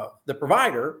the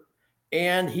provider,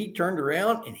 and he turned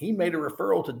around and he made a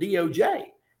referral to DOJ.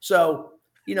 So,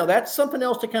 that's something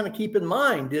else to kind of keep in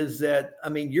mind is that,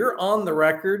 you're on the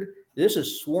record. This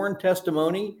is sworn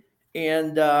testimony,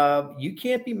 and you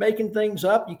can't be making things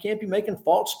up. You can't be making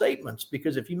false statements,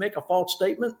 because if you make a false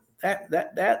statement,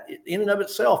 that in and of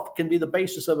itself can be the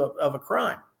basis of a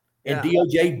crime. And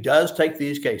DOJ does take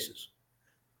these cases.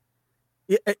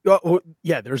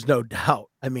 Yeah, there's no doubt.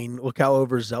 Look how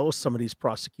overzealous some of these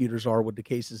prosecutors are with the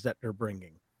cases that they're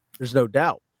bringing. There's no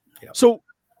doubt. Yeah. So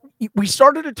we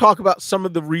started to talk about some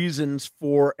of the reasons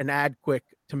for an AdQIC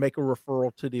to make a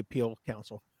referral to the appeal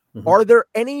council. Mm-hmm. Are there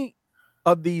any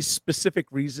of these specific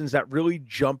reasons that really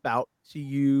jump out to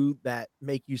you that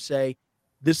make you say,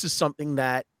 this is something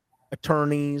that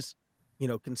attorneys,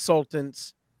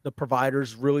 consultants, the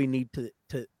providers really need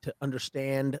to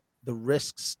understand the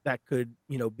risks that could,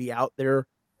 be out there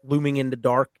looming in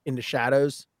the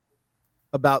shadows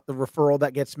about the referral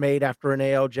that gets made after an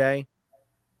ALJ?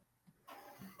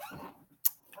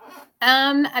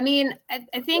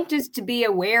 I think just to be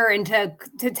aware and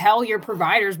to tell your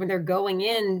providers when they're going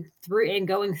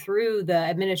through the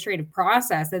administrative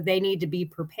process that they need to be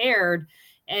prepared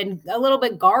and a little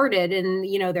bit guarded in,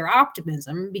 their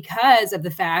optimism, because of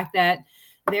the fact that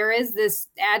there is this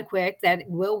AdQIC that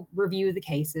will review the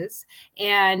cases.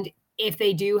 And if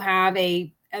they do have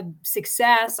a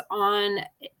success on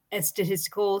a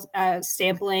statistical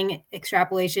sampling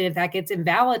extrapolation, if that gets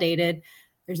invalidated,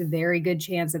 there's a very good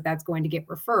chance that that's going to get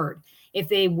referred. If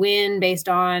they win based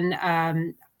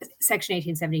on Section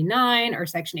 1879 or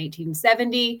Section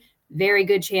 1870, very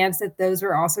good chance that those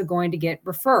are also going to get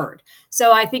referred.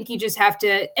 So I think you just have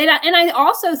to, and I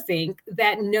also think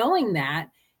that knowing that,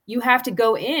 you have to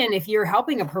go in, if you're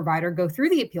helping a provider go through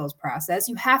the appeals process,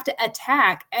 you have to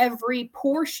attack every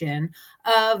portion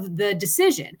of the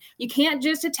decision. You can't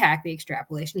just attack the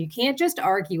extrapolation. You can't just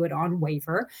argue it on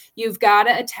waiver. You've got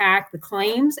to attack the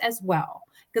claims as well.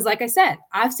 Because like I said,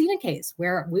 I've seen a case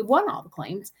where we won all the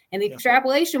claims and the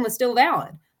extrapolation was still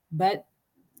valid, but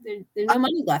there's no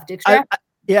money left to extract.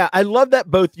 I love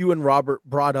that both you and Robert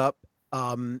brought up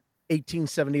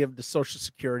 1870 of the Social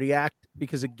Security Act,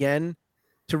 because again,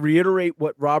 to reiterate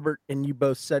what Robert and you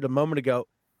both said a moment ago,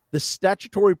 the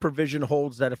statutory provision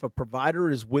holds that if a provider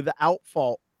is without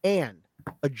fault and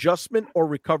adjustment or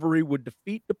recovery would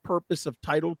defeat the purpose of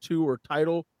Title II or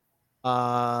Title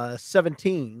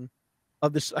 17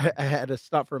 of this, I had to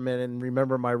stop for a minute and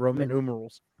remember my Roman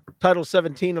numerals. Title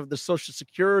 17 of the Social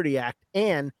Security Act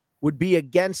and would be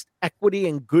against equity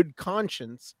and good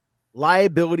conscience,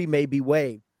 liability may be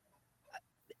waived.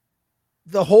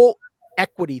 The whole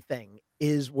equity thing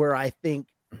is where I think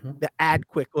the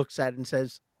AdQIC looks at it and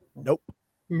says, nope,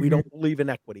 we don't believe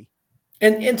in equity.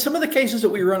 And some of the cases that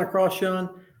we run across,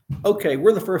 Sean, okay,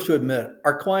 we're the first to admit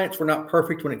our clients were not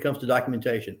perfect when it comes to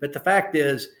documentation. But the fact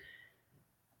is,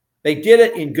 they did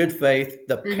it in good faith.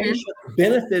 The patient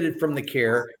benefited from the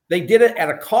care. They did it at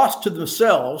a cost to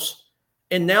themselves.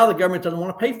 And now the government doesn't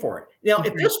want to pay for it. Now,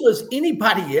 if this was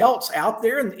anybody else out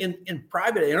there in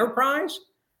private enterprise,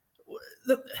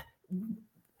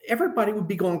 everybody would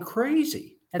be going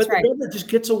crazy. That's right. The government just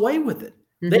gets away with it.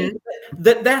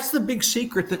 That's the big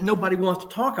secret that nobody wants to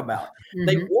talk about.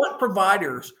 They want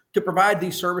providers to provide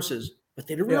these services, but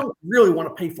they don't really want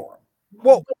to pay for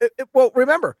them. Well,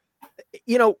 remember,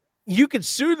 you could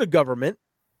sue the government,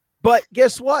 but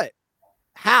guess what?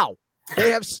 How?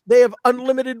 They have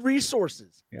unlimited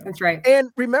resources. Yeah. That's right.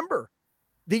 And remember,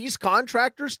 these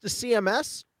contractors to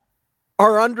CMS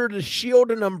are under the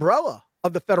shield and umbrella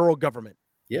of the federal government.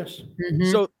 Yes.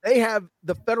 So they have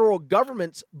the federal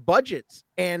government's budgets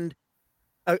and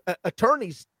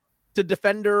attorneys to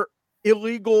defend their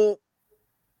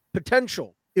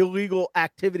potential illegal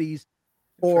activities,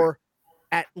 or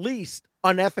at least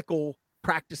unethical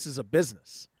practices of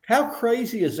business. How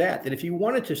crazy is that if you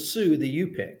wanted to sue the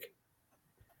UPIC,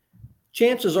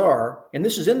 chances are, and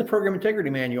this is in the program integrity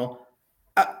manual,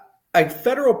 a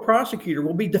federal prosecutor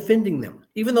will be defending them,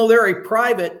 even though they're a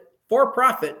private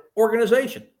for-profit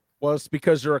organization. Well, it's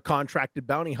because they're a contracted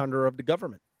bounty hunter of the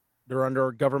government. They're under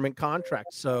a government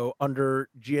contract. So under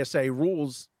GSA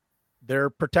rules, they're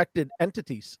protected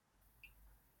entities.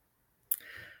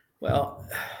 Well,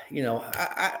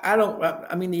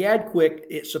 I mean, the AdQIC,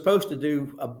 it's supposed to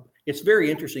do, it's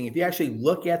very interesting. If you actually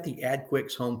look at the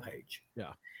AdQIC's homepage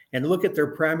and look at their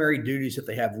primary duties that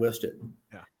they have listed,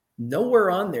 nowhere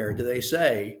on there do they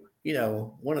say,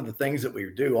 one of the things that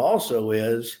we do also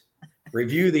is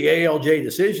review the ALJ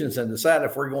decisions and decide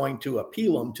if we're going to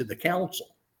appeal them to the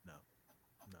council. No.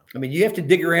 I mean, you have to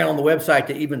dig around on the website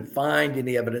to even find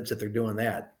any evidence that they're doing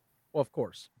that. Well, of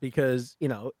course, because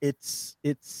it's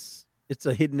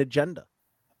a hidden agenda.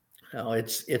 No,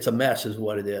 it's a mess, is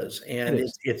what it is, and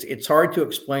it's hard to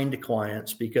explain to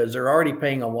clients because they're already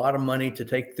paying a lot of money to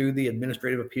take through the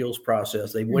administrative appeals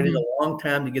process. They've waited a long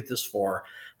time to get this far.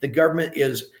 The government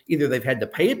is either they've had to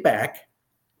pay it back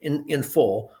in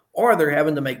full, or they're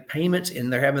having to make payments,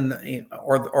 and they're having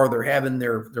they're having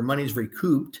their monies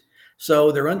recouped.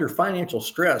 So they're under financial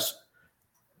stress.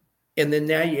 And then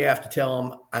now you have to tell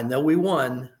them, I know we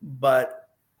won, but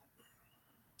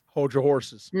hold your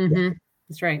horses.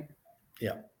 That's right.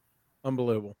 Yeah.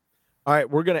 Unbelievable. All right.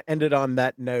 We're going to end it on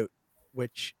that note,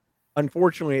 which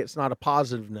unfortunately it's not a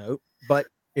positive note, but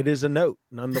it is a note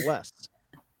nonetheless.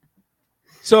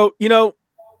 So,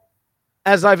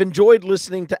 as I've enjoyed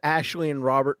listening to Ashley and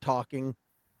Robert talking,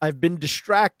 I've been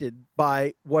distracted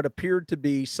by what appeared to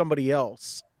be somebody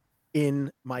else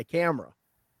in my camera.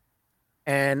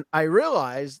 And I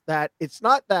realized that it's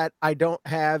not that I don't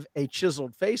have a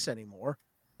chiseled face anymore.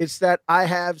 It's that I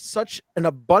have such an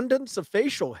abundance of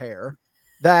facial hair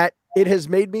that it has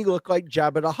made me look like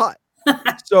Jabba the Hutt.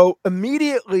 So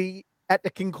immediately at the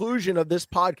conclusion of this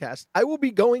podcast, I will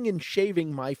be going and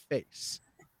shaving my face.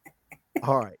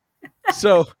 All right.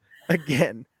 So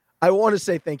again, I want to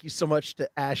say thank you so much to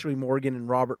Ashley Morgan and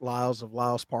Robert Liles of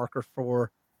Liles Parker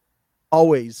for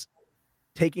always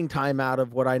taking time out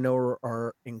of what I know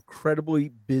are incredibly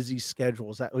busy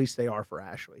schedules. At least they are for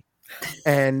Ashley,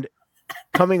 and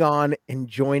coming on and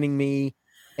joining me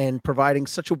and providing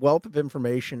such a wealth of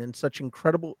information and such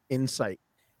incredible insight.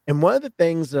 And one of the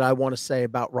things that I want to say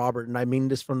about Robert, and I mean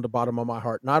this from the bottom of my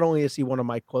heart, not only is he one of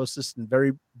my closest and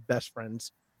very best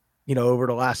friends, over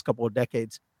the last couple of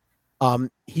decades,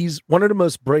 he's one of the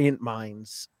most brilliant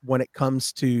minds when it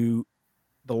comes to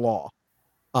the law.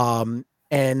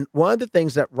 And one of the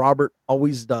things that Robert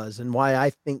always does, and why I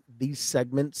think these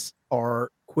segments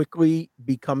are quickly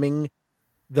becoming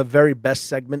the very best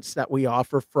segments that we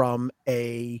offer from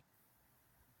a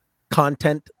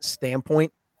content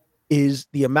standpoint, is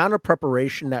the amount of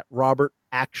preparation that Robert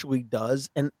actually does.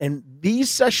 And these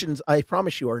sessions, I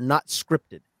promise you, are not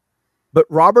scripted. But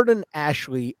Robert and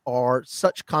Ashley are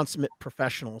such consummate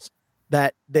professionals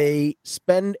that they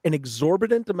spend an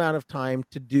exorbitant amount of time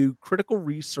to do critical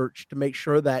research to make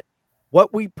sure that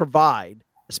what we provide,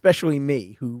 especially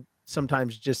me, who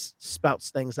sometimes just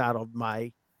spouts things out of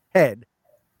my head,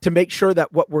 to make sure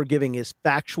that what we're giving is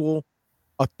factual,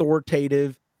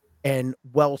 authoritative, and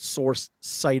well-sourced,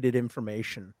 cited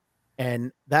information.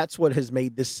 And that's what has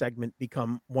made this segment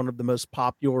become one of the most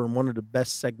popular and one of the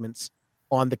best segments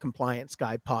on the Compliance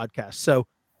Guy podcast. So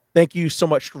thank you so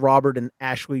much to Robert and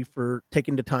Ashley for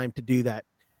taking the time to do that.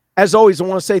 As always, I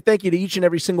want to say thank you to each and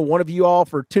every single one of you all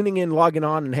for tuning in, logging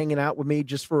on, and hanging out with me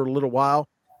just for a little while.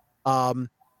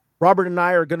 Robert and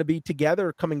I are going to be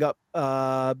together coming up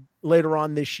later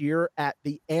on this year at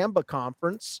the AMBA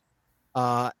conference.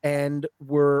 And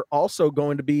we're also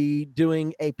going to be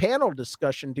doing a panel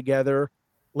discussion together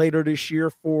later this year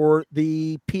for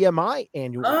the PMI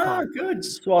annual conference. Good.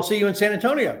 So I'll see you in San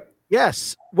Antonio.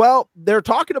 Yes. Well, they're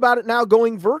talking about it now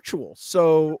going virtual.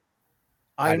 So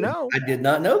I know. I did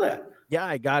not know that. Yeah,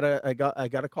 I got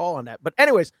a call on that. But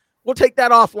anyways, we'll take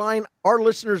that offline. Our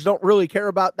listeners don't really care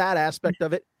about that aspect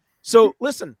of it. So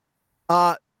listen,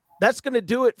 that's going to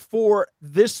do it for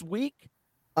this week.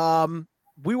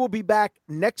 We will be back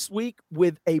next week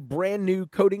with a brand new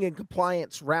coding and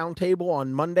compliance roundtable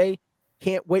on Monday.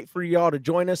 Can't wait for y'all to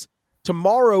join us.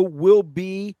 Tomorrow will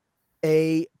be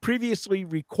a previously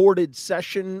recorded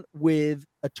session with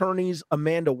attorneys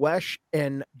Amanda Wesch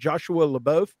and Joshua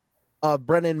LeBeouf of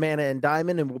Brennan, Manna, and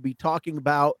Diamond, and we'll be talking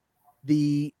about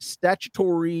the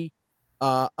statutory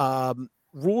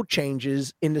rule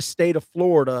changes in the state of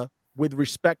Florida with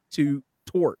respect to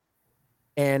tort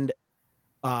and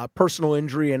personal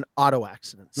injury and auto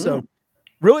accidents. So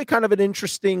really kind of an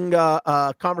interesting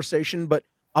conversation, but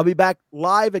I'll be back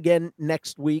live again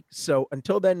next week. So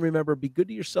until then, remember, be good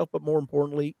to yourself, but more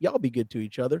importantly, y'all be good to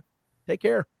each other. Take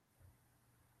care.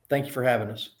 Thank you for having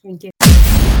us. Thank you.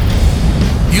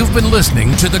 You've been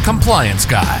listening to The Compliance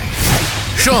Guy.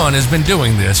 Sean has been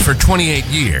doing this for 28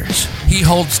 years. He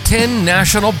holds 10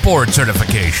 national board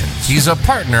certifications. He's a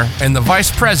partner and the vice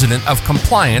president of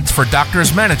compliance for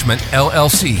Doctors Management,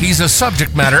 LLC. He's a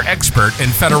subject matter expert in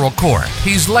federal court.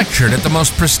 He's lectured at the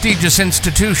most prestigious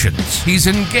institutions. He's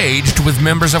engaged with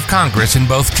members of Congress in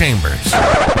both chambers.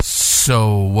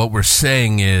 So what we're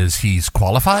saying is he's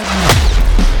qualified?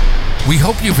 We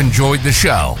hope you've enjoyed the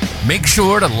show. Make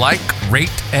sure to like, rate,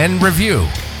 and review.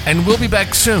 And we'll be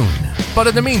back soon. But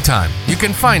in the meantime, you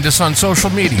can find us on social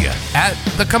media at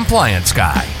The Compliance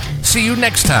Guy. See you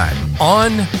next time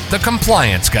on The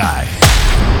Compliance Guy.